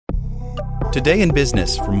Today in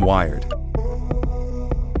Business from Wired.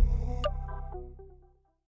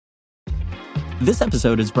 This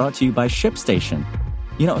episode is brought to you by ShipStation.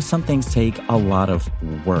 You know, some things take a lot of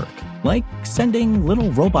work, like sending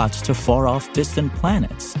little robots to far-off distant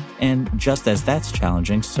planets. And just as that's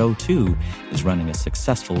challenging, so too is running a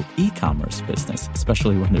successful e-commerce business,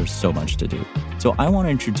 especially when there's so much to do. So I want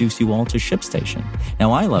to introduce you all to ShipStation.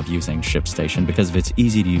 Now, I love using ShipStation because of its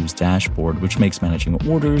easy-to-use dashboard, which makes managing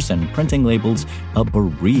orders and printing labels a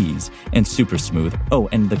breeze and super smooth. Oh,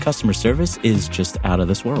 and the customer service is just out of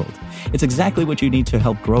this world. It's exactly what you need to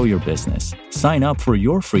help grow your business. Sign up for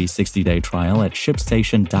your free 60-day trial at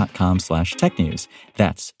shipstation.com/technews.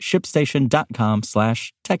 That's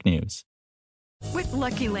shipstation.com/technews. With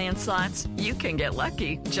Lucky Land Slots, you can get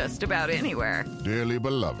lucky just about anywhere. Dearly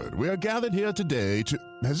beloved, we are gathered here today to...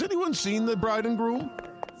 Has anyone seen the bride and groom?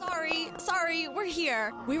 Sorry, we're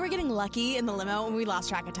here. We were getting lucky in the limo and we lost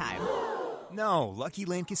track of time. No, Lucky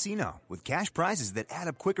Land Casino, with cash prizes that add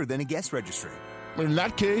up quicker than a guest registry. In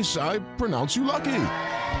that case, I pronounce you lucky.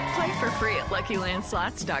 Play for free at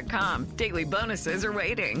LuckyLandSlots.com. Daily bonuses are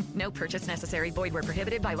waiting. No purchase necessary. Void where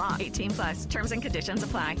prohibited by law. 18+. Terms and conditions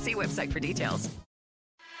apply. See website for details.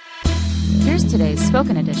 Here's today's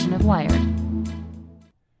spoken edition of Wired.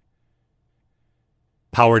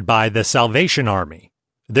 Powered by the Salvation Army.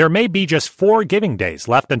 There may be just 4 giving days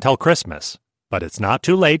left until Christmas, but it's not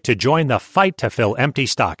too late to join the fight to fill empty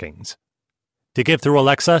stockings. To give through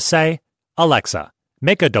Alexa, say, "Alexa,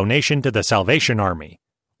 make a donation to the Salvation Army,"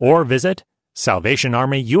 or visit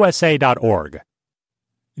salvationarmyusa.org.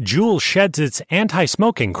 Juul sheds its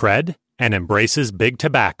anti-smoking cred and embraces big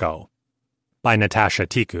tobacco. By Natasha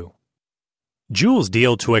Tiku. Juul's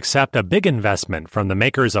deal to accept a big investment from the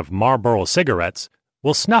makers of Marlboro cigarettes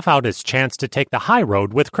will snuff out its chance to take the high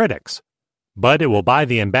road with critics. But it will buy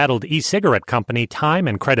the embattled e-cigarette company time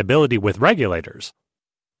and credibility with regulators.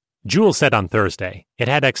 Juul said on Thursday it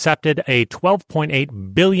had accepted a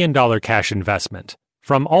 $12.8 billion cash investment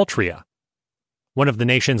from Altria, one of the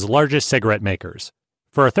nation's largest cigarette makers,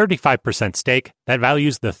 for a 35% stake that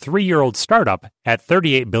values the 3-year-old startup at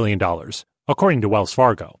 $38 billion, according to Wells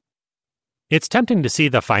Fargo. It's tempting to see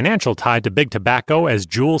the financial tie to big tobacco as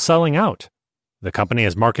Juul selling out. The company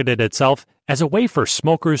has marketed itself as a way for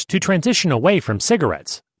smokers to transition away from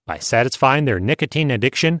cigarettes by satisfying their nicotine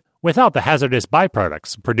addiction without the hazardous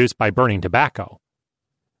byproducts produced by burning tobacco.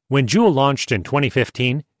 When Juul launched in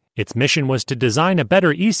 2015, its mission was to design a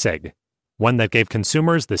better e-cig, one that gave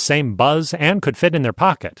consumers the same buzz and could fit in their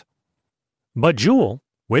pocket. But Juul,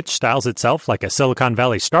 which styles itself like a Silicon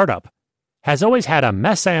Valley startup, has always had a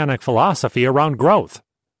messianic philosophy around growth,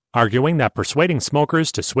 arguing that persuading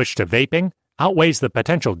smokers to switch to vaping outweighs the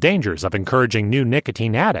potential dangers of encouraging new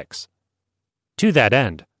nicotine addicts. To that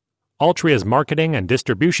end, Altria's marketing and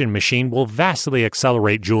distribution machine will vastly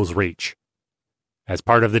accelerate Juul's reach. As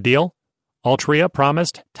part of the deal, Altria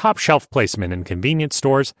promised top shelf placement in convenience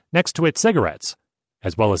stores next to its cigarettes,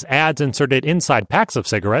 as well as ads inserted inside packs of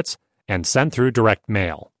cigarettes and sent through direct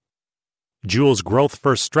mail. Juul's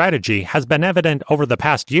growth-first strategy has been evident over the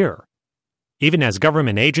past year, even as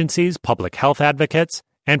government agencies, public health advocates,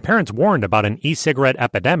 and parents warned about an e-cigarette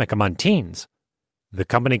epidemic among teens. The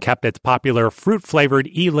company kept its popular fruit-flavored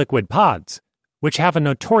e-liquid pods, which have a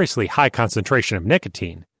notoriously high concentration of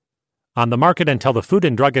nicotine, on the market until the Food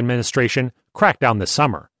and Drug Administration cracked down this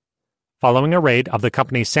summer, following a raid of the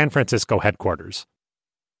company's San Francisco headquarters.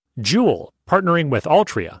 Juul, partnering with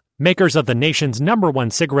Altria, makers of the nation's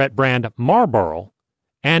 #1 cigarette brand Marlboro,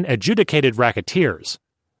 and adjudicated racketeers,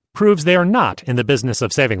 proves they are not in the business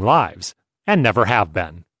of saving lives, and never have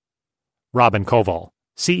been. Robin Koval,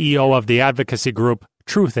 CEO of the advocacy group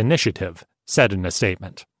Truth Initiative, said in a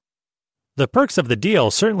statement. The perks of the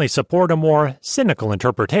deal certainly support a more cynical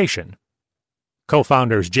interpretation.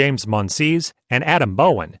 Co-founders James Monsies and Adam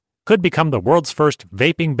Bowen could become the world's first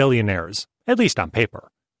vaping billionaires, at least on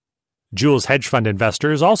paper. Juul's hedge fund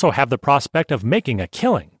investors also have the prospect of making a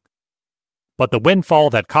killing. But the windfall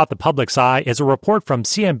that caught the public's eye is a report from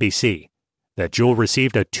CNBC that Juul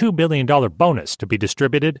received a $2 billion bonus to be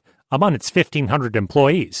distributed among its 1,500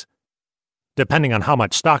 employees, depending on how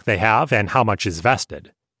much stock they have and how much is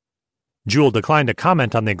vested. Juul declined to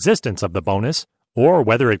comment on the existence of the bonus or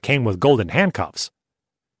whether it came with golden handcuffs.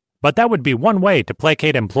 But that would be one way to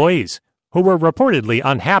placate employees who were reportedly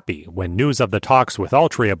unhappy when news of the talks with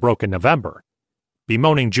Altria broke in November,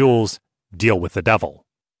 bemoaning Juul's deal with the devil.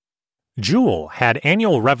 Juul had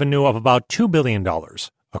annual revenue of about $2 billion,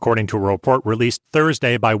 according to a report released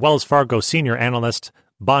Thursday by Wells Fargo senior analyst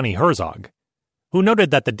Bonnie Herzog, who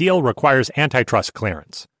noted that the deal requires antitrust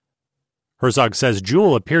clearance. Herzog says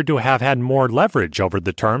Juul appeared to have had more leverage over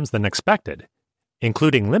the terms than expected,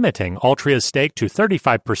 including limiting Altria's stake to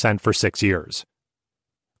 35% for 6 years.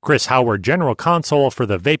 Chris Howard, general counsel for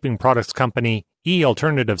the vaping products company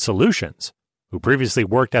E-Alternative Solutions, who previously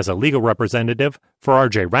worked as a legal representative for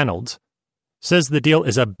R.J. Reynolds, says the deal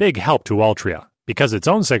is a big help to Altria because its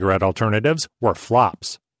own cigarette alternatives were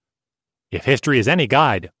flops. If history is any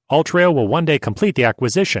guide, Altria will one day complete the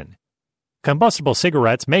acquisition. Combustible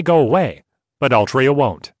cigarettes may go away, but Altria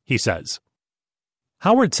won't, he says.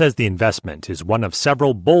 Howard says the investment is one of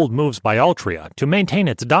several bold moves by Altria to maintain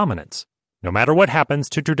its dominance, no matter what happens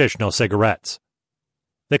to traditional cigarettes.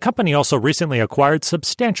 The company also recently acquired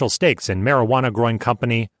substantial stakes in marijuana-growing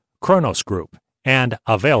company Kronos Group and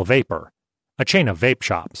Avail Vapor, a chain of vape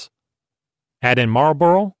shops. Add in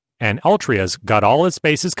Marlboro, and Altria's got all its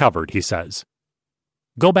bases covered, he says.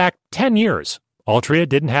 Go back 10 years, Altria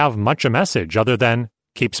didn't have much a message other than,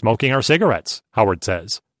 keep smoking our cigarettes, Howard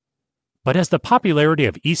says. But as the popularity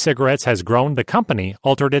of e-cigarettes has grown, the company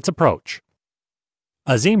altered its approach.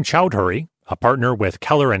 Azim Chowdhury, a partner with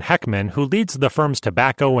Keller and Heckman who leads the firm's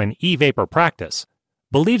tobacco and e-vapor practice,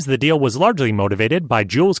 believes the deal was largely motivated by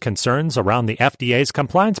Juul's concerns around the FDA's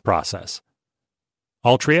compliance process.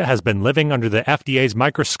 Altria has been living under the FDA's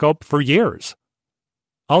microscope for years.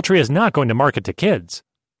 Altria is not going to market to kids.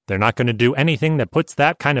 They're not going to do anything that puts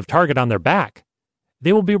that kind of target on their back.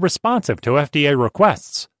 They will be responsive to FDA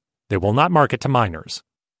requests. They will not market to minors.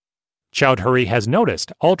 Chowdhury has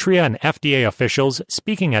noticed Altria and FDA officials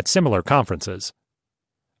speaking at similar conferences.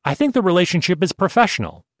 I think the relationship is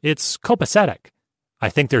professional. It's copacetic. I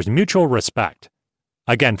think there's mutual respect.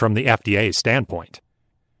 Again, from the FDA's standpoint.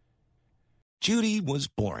 Judy was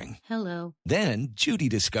boring. Hello. Then Judy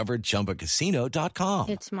discovered ChumbaCasino.com.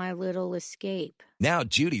 It's my little escape. Now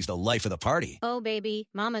Judy's the life of the party. Oh, baby,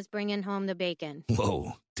 mama's bringing home the bacon.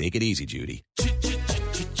 Whoa, take it easy, Judy.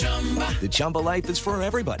 The Chumba life is for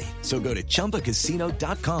everybody. So go to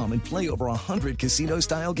ChumbaCasino.com and play over 100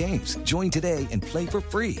 casino-style games. Join today and play for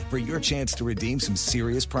free for your chance to redeem some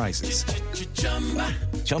serious prizes.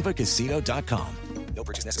 ChumbaCasino.com. No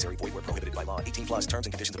purchase necessary. Void where prohibited by law. 18+ terms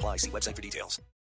and conditions apply. See website for details.